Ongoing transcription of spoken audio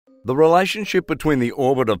The relationship between the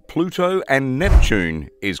orbit of Pluto and Neptune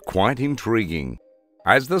is quite intriguing.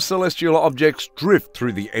 As the celestial objects drift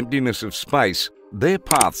through the emptiness of space, their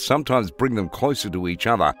paths sometimes bring them closer to each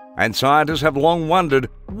other, and scientists have long wondered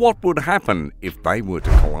what would happen if they were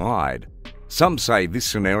to collide. Some say this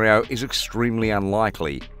scenario is extremely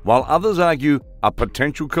unlikely, while others argue a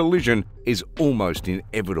potential collision is almost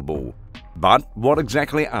inevitable. But what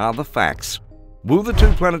exactly are the facts? Will the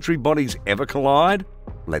two planetary bodies ever collide?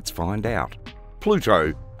 Let's find out.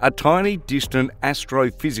 Pluto, a tiny, distant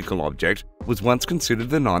astrophysical object, was once considered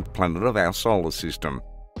the ninth planet of our solar system.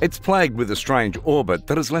 It's plagued with a strange orbit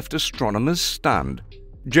that has left astronomers stunned.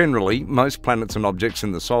 Generally, most planets and objects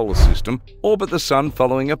in the solar system orbit the Sun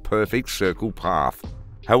following a perfect circle path.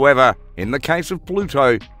 However, in the case of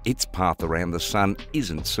Pluto, its path around the Sun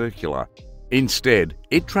isn't circular. Instead,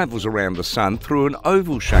 it travels around the Sun through an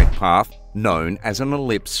oval-shaped path known as an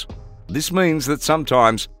ellipse. This means that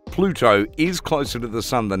sometimes Pluto is closer to the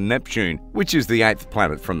Sun than Neptune, which is the eighth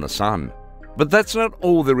planet from the Sun. But that's not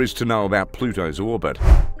all there is to know about Pluto's orbit.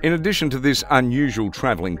 In addition to this unusual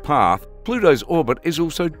travelling path, Pluto's orbit is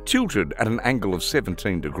also tilted at an angle of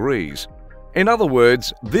 17 degrees. In other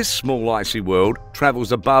words, this small icy world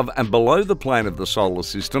travels above and below the plane of the solar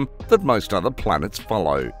system that most other planets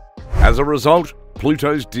follow. As a result,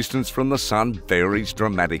 Pluto's distance from the Sun varies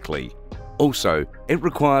dramatically. Also, it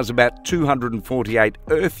requires about 248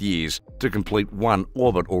 Earth years to complete one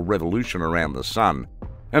orbit or revolution around the Sun.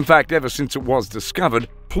 In fact, ever since it was discovered,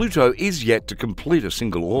 Pluto is yet to complete a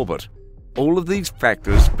single orbit. All of these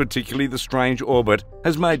factors, particularly the strange orbit,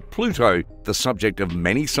 has made Pluto the subject of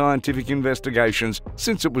many scientific investigations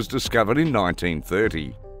since it was discovered in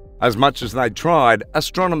 1930. As much as they tried,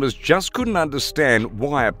 astronomers just couldn't understand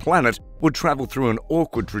why a planet would travel through an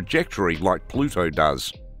awkward trajectory like Pluto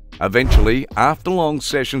does. Eventually, after long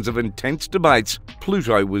sessions of intense debates,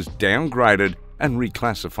 Pluto was downgraded and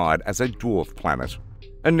reclassified as a dwarf planet.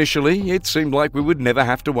 Initially, it seemed like we would never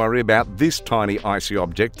have to worry about this tiny icy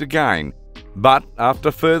object again. But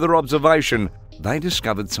after further observation, they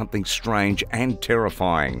discovered something strange and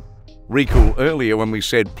terrifying. Recall earlier when we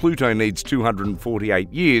said Pluto needs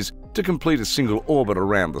 248 years to complete a single orbit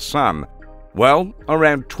around the Sun. Well,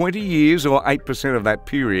 around 20 years or 8% of that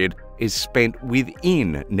period is spent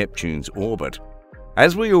within Neptune's orbit.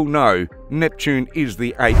 As we all know, Neptune is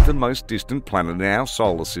the eighth and most distant planet in our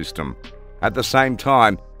solar system. At the same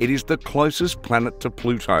time, it is the closest planet to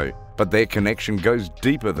Pluto, but their connection goes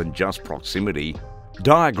deeper than just proximity.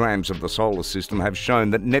 Diagrams of the solar system have shown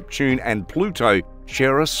that Neptune and Pluto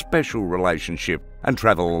share a special relationship and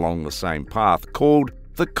travel along the same path called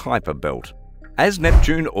the Kuiper Belt. As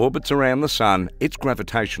Neptune orbits around the Sun, its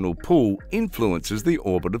gravitational pull influences the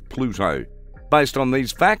orbit of Pluto. Based on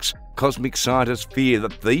these facts, cosmic scientists fear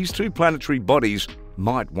that these two planetary bodies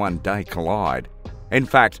might one day collide. In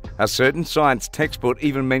fact, a certain science textbook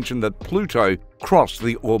even mentioned that Pluto crossed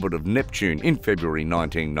the orbit of Neptune in February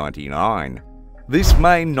 1999. This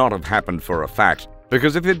may not have happened for a fact,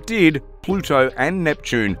 because if it did, Pluto and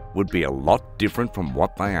Neptune would be a lot different from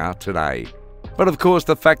what they are today. But of course,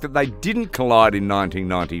 the fact that they didn't collide in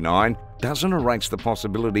 1999 doesn't erase the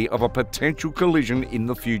possibility of a potential collision in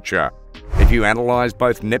the future. If you analyse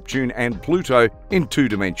both Neptune and Pluto in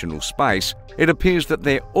two-dimensional space, it appears that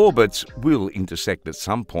their orbits will intersect at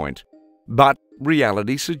some point. But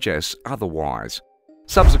reality suggests otherwise.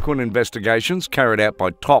 Subsequent investigations carried out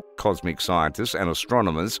by top cosmic scientists and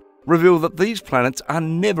astronomers reveal that these planets are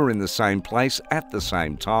never in the same place at the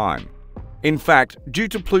same time. In fact, due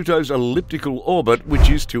to Pluto's elliptical orbit, which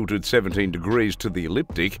is tilted 17 degrees to the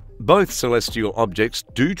ecliptic, both celestial objects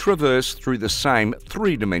do traverse through the same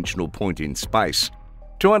three-dimensional point in space.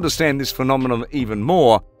 To understand this phenomenon even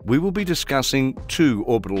more, we will be discussing two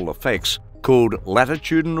orbital effects called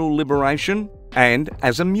latitudinal libration and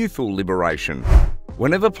azimuthal libration.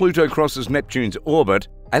 Whenever Pluto crosses Neptune's orbit,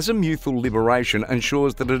 azimuthal libration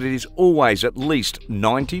ensures that it is always at least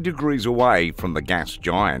 90 degrees away from the gas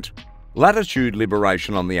giant. Latitude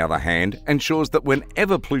liberation, on the other hand, ensures that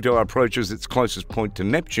whenever Pluto approaches its closest point to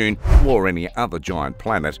Neptune or any other giant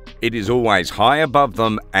planet, it is always high above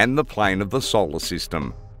them and the plane of the solar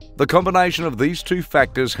system. The combination of these two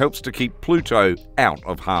factors helps to keep Pluto out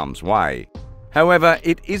of harm's way. However,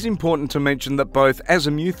 it is important to mention that both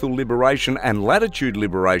azimuthal liberation and latitude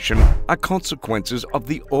liberation are consequences of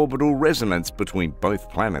the orbital resonance between both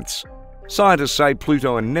planets. Scientists say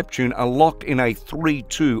Pluto and Neptune are locked in a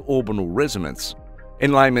 3-2 orbital resonance.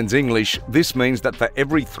 In layman's English, this means that for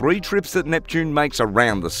every 3 trips that Neptune makes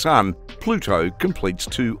around the Sun, Pluto completes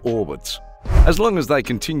 2 orbits. As long as they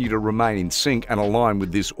continue to remain in sync and align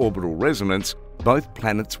with this orbital resonance, both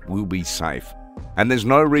planets will be safe. And there's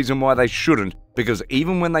no reason why they shouldn't, because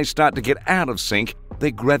even when they start to get out of sync,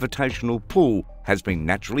 their gravitational pull has been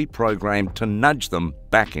naturally programmed to nudge them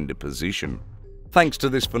back into position. Thanks to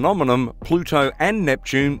this phenomenon, Pluto and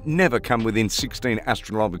Neptune never come within 16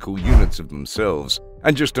 astronomical units of themselves.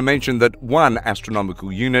 And just to mention that 1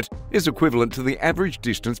 astronomical unit is equivalent to the average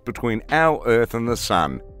distance between our Earth and the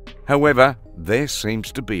Sun. However, there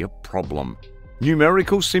seems to be a problem.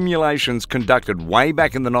 Numerical simulations conducted way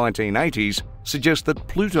back in the 1980s suggest that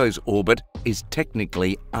Pluto's orbit is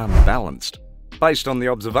technically unbalanced. Based on the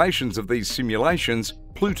observations of these simulations,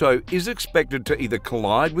 Pluto is expected to either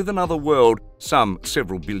collide with another world some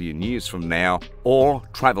several billion years from now, or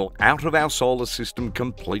travel out of our solar system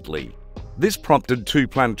completely. This prompted 2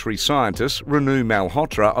 planetary scientists, Renu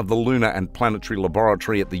Malhotra of the Lunar and Planetary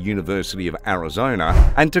Laboratory at the University of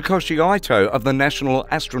Arizona and Takeshi Ito of the National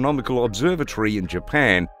Astronomical Observatory in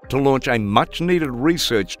Japan, to launch a much-needed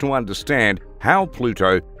research to understand how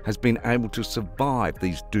Pluto has been able to survive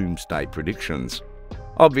these doomsday predictions.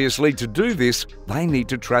 Obviously, to do this, they need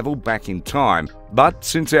to travel back in time, but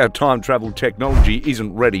since our time travel technology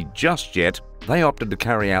isn't ready just yet, they opted to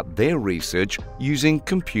carry out their research using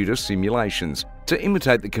computer simulations to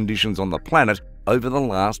imitate the conditions on the planet over the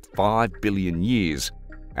last 5 billion years.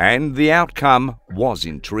 And the outcome was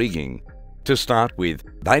intriguing. To start with,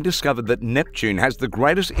 they discovered that Neptune has the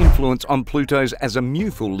greatest influence on Pluto's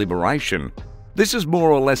azimuthal libration. This is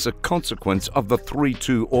more or less a consequence of the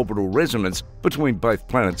 3-2 orbital resonance between both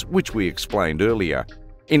planets, which we explained earlier.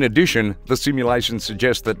 In addition, the simulations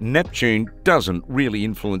suggest that Neptune doesn't really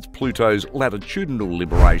influence Pluto's latitudinal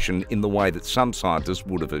libration in the way that some scientists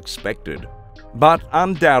would have expected. But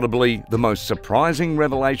undoubtedly, the most surprising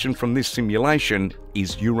revelation from this simulation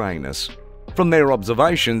is Uranus. From their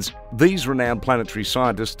observations, these renowned planetary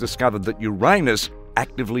scientists discovered that Uranus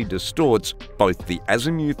actively distorts both the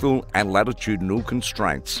azimuthal and latitudinal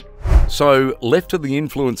constraints. So, left to the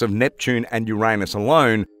influence of Neptune and Uranus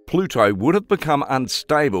alone, Pluto would have become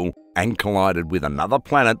unstable and collided with another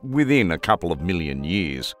planet within a couple of million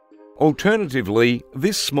years. Alternatively,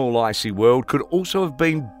 this small icy world could also have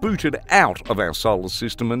been booted out of our solar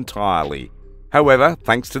system entirely. However,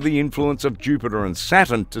 thanks to the influence of Jupiter and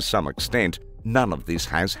Saturn to some extent, none of this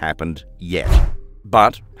has happened yet.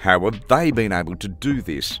 But how have they been able to do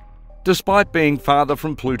this? Despite being farther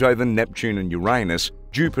from Pluto than Neptune and Uranus,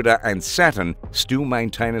 Jupiter and Saturn still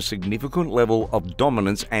maintain a significant level of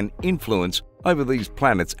dominance and influence over these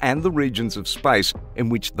planets and the regions of space in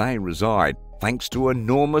which they reside, thanks to an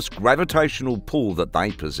enormous gravitational pull that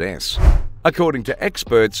they possess. According to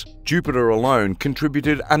experts, Jupiter alone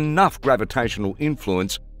contributed enough gravitational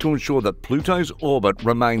influence to ensure that Pluto's orbit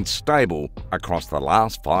remained stable across the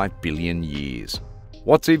last 5 billion years.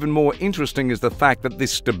 What's even more interesting is the fact that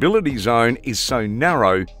this stability zone is so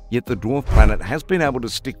narrow, yet the dwarf planet has been able to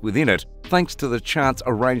stick within it thanks to the chance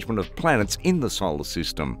arrangement of planets in the solar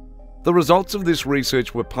system. The results of this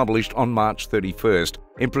research were published on March 31st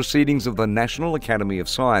in Proceedings of the National Academy of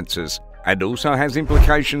Sciences, and also has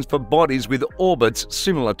implications for bodies with orbits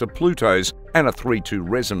similar to Pluto's and a 3-2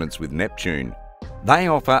 resonance with Neptune. They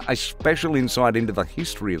offer a special insight into the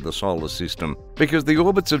history of the solar system, because the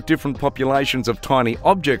orbits of different populations of tiny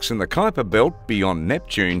objects in the Kuiper Belt beyond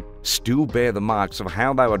Neptune still bear the marks of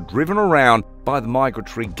how they were driven around by the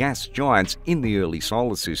migratory gas giants in the early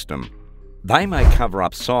solar system. They may cover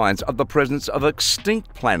up signs of the presence of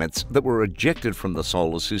extinct planets that were ejected from the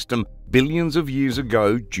solar system billions of years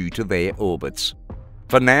ago due to their orbits.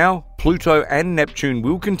 For now, Pluto and Neptune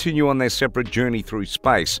will continue on their separate journey through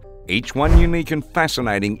space, each one unique and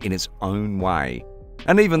fascinating in its own way.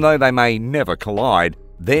 And even though they may never collide,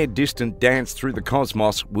 their distant dance through the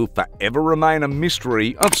cosmos will forever remain a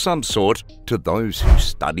mystery of some sort to those who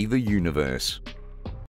study the universe.